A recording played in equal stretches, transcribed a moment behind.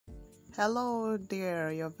Hello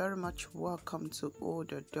there, you're very much welcome to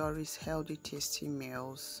O.Doris healthy tasty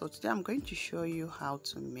meals. So today I'm going to show you how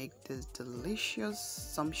to make this delicious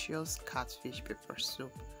sumptuous catfish pepper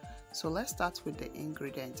soup. So let's start with the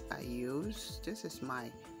ingredients I use. This is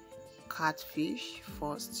my catfish.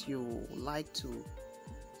 First, you like to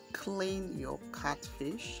clean your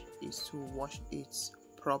catfish is to wash it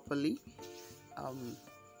properly.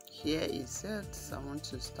 Here is it. I want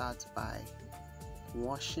to start by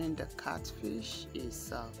washing the catfish.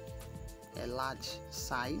 Is a large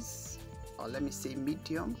size, or let me say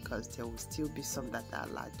medium, because there will still be some that are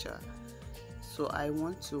larger. So I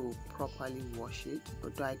want to properly wash it.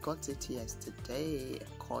 Although I got it yesterday,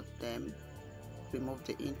 cut them, remove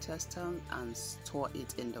the intestine and store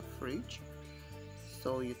it in the fridge.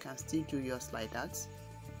 So you can still do yours like that.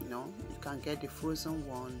 You know, you can get the frozen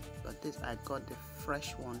one, but this I got the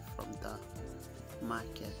fresh one from the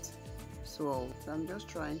market. So I'm just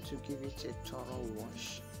trying to give it a thorough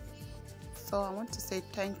wash. So I want to say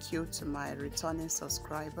thank you to my returning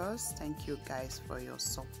subscribers. Thank you guys for your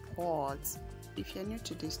support. If you're new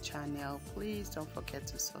to this channel, please don't forget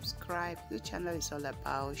to subscribe. The channel is all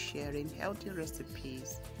about sharing healthy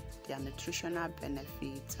recipes, their nutritional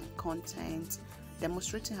benefits and content,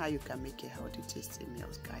 demonstrating how you can make a healthy tasty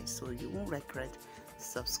meals, guys, so you won't regret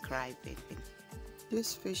subscribing.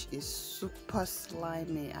 This fish is super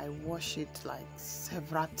slimy. I wash it like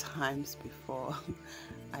several times before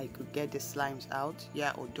I could get the slimes out.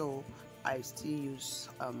 Yeah, although I still use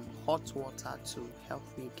hot water to help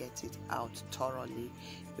me get it out thoroughly.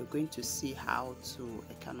 You're going to see how to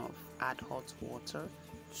kind of add hot water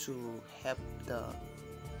to help the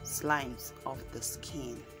slimes off the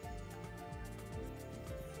skin.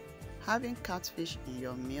 Having catfish in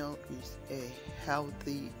your meal is a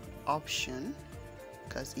healthy option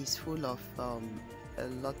because it's full of a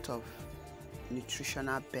lot of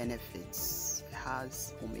nutritional benefits. It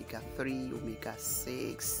has omega-3,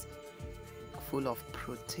 omega-6, full of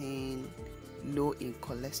protein, low in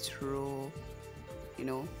cholesterol. You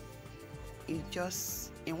know, it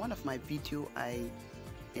just, in one of my videos I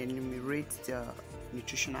enumerate the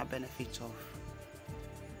nutritional benefits of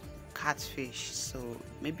catfish, so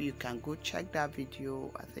maybe you can go check that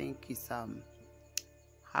video. I think it's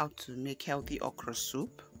how to make healthy okra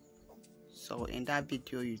soup. So in that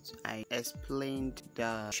video I explained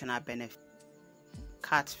the nutritional benefit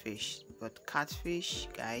catfish. But catfish,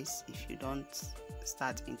 guys, if you don't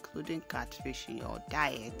start including catfish in your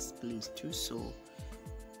diet, please do so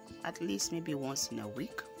at least maybe once in a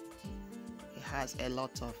week. It has a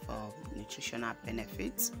lot of nutritional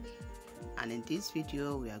benefits, and in this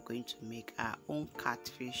video we are going to make our own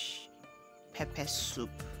catfish pepper soup.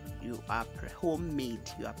 You are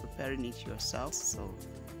homemade, you are preparing it yourself. So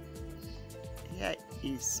here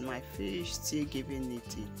is my fish, still giving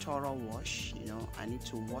it a thorough wash. You know, I need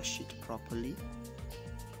to wash it properly.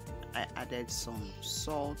 I added some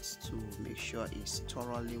salt to make sure it's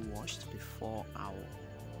thoroughly washed before I'll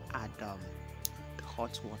add the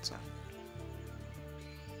hot water.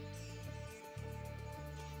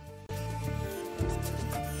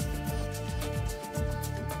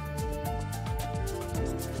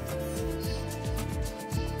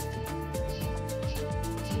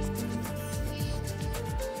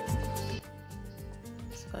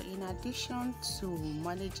 In addition to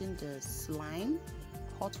managing the slime,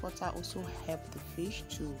 hot water also helps the fish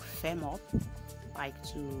to firm up, like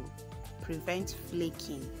to prevent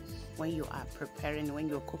flaking when you are preparing, when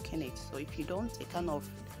you're cooking it. So if you don't kind of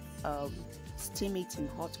steam it in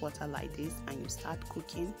hot water like this and you start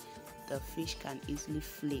cooking, the fish can easily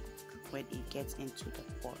flake when it gets into the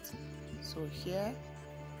pot. So here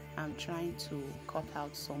I'm trying to cut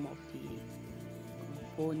out some of the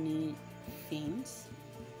bony fins.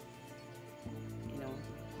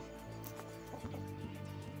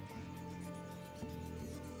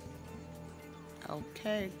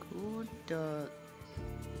 Okay, good. The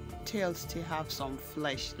tail still have some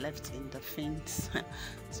flesh left in the fins,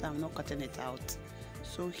 so I'm not cutting it out.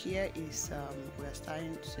 So here is we're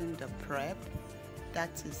starting the prep. That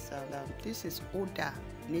is this is Udah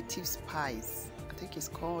native spice. I think it's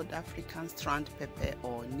called African strand pepper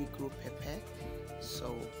or Negro pepper.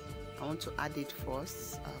 So I want to add it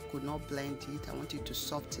first. I could not blend it. I want it to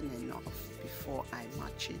soften enough before I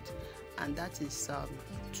match it. And that is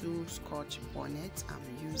 2 Scorch bonnet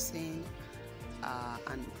I'm using,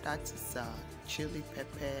 and that is chili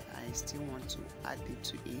pepper. I still want to add it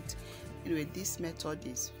to it. Anyway, this method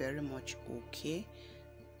is very much okay,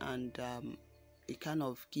 and it kind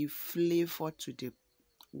of give flavor to the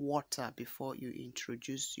water before you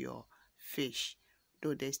introduce your fish.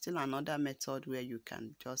 though there's still another method where you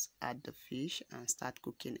can just add the fish and start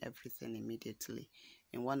cooking everything immediately.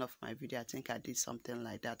 In one of my videos, I think I did something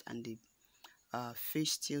like that, and the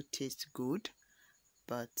fish still tastes good.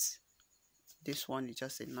 But this one is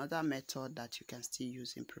just another method that you can still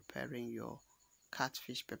use in preparing your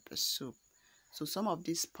catfish pepper soup. So some of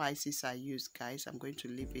these spices I use, guys, I'm going to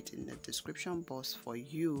leave it in the description box for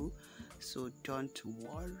you, so don't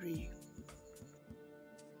worry.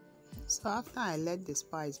 So after I let the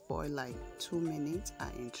spice boil like 2 minutes, I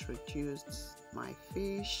introduced my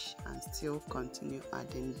fish and still continue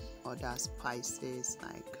adding other spices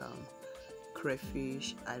like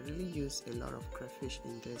crayfish. I really use a lot of crayfish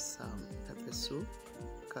in this pepper soup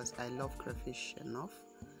because I love crayfish enough.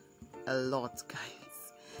 A lot,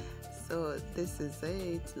 guys. So this is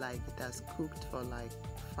it. Like, it has cooked for like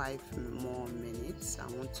 5 more minutes. I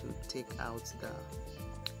want to take out the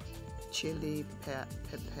chili, pepper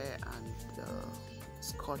and the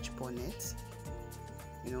Scorch bonnet.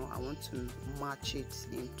 You know, I want to match it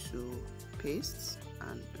into paste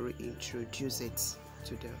and reintroduce it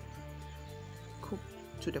to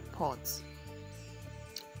the pot.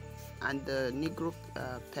 And the Negro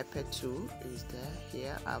pepper too is there.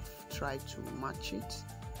 Here I've tried to match it,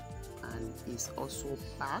 and it's also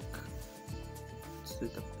back to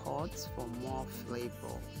the pot for more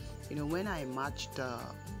flavor. You know, when I match the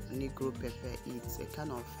Negro pepper, it's a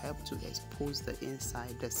kind of help to expose the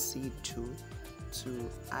inside, the seed too, to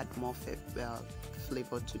add more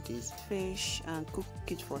flavor to this fish, and cook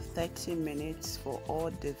it for 30 minutes for all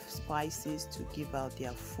the spices to give out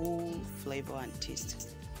their full flavor and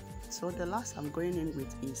taste. So the last I'm going in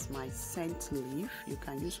with is my scent leaf. You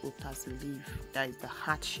can use odoris leaf, that is the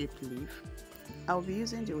heart-shaped leaf. I'll be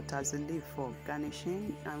using the odoris leaf for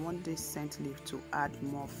garnishing. I want this scent leaf to add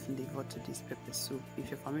more flavor to this pepper soup. If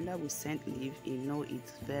you're familiar with scent leaf, you know it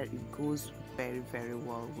goes very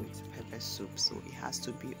well with pepper soup. So it has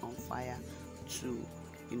to be on fire to,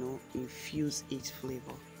 you know, infuse its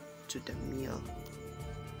flavor to the meal.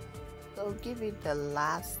 So give it the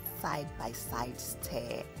last side-by-side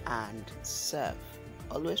stir and serve.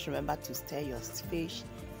 Always remember to stir your fish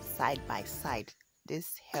side by side.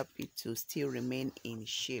 This helps it to still remain in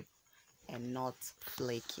shape and not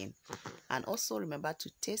flaking. And also remember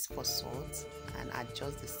to taste for salt and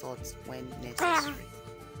adjust the salt when necessary.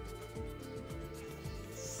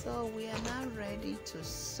 So we are now ready to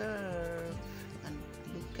serve, and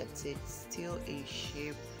look at it, still in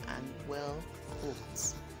shape and well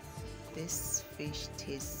cooked. This fish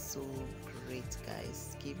tastes so great,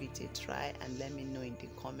 guys. Give it a try and let me know in the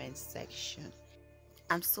comment section.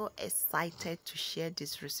 I'm so excited to share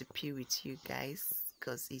this recipe with you guys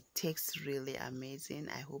because it tastes really amazing.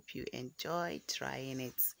 I hope you enjoy trying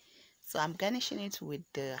it. So I'm garnishing it with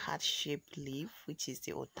the heart-shaped leaf, which is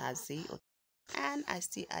the odoris, and I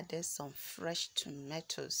still added some fresh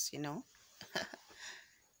tomatoes, you know.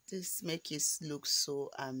 This makes it look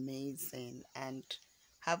so amazing, and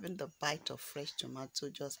having the bite of fresh tomato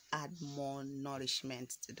just add more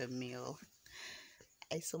nourishment to the meal.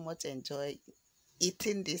 I so much enjoy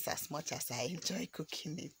eating this as much as I enjoy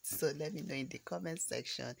cooking it. So let me know in the comment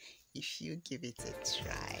section if you give it a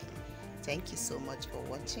try. Thank you so much for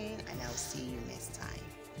watching, and I'll see you next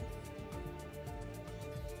time.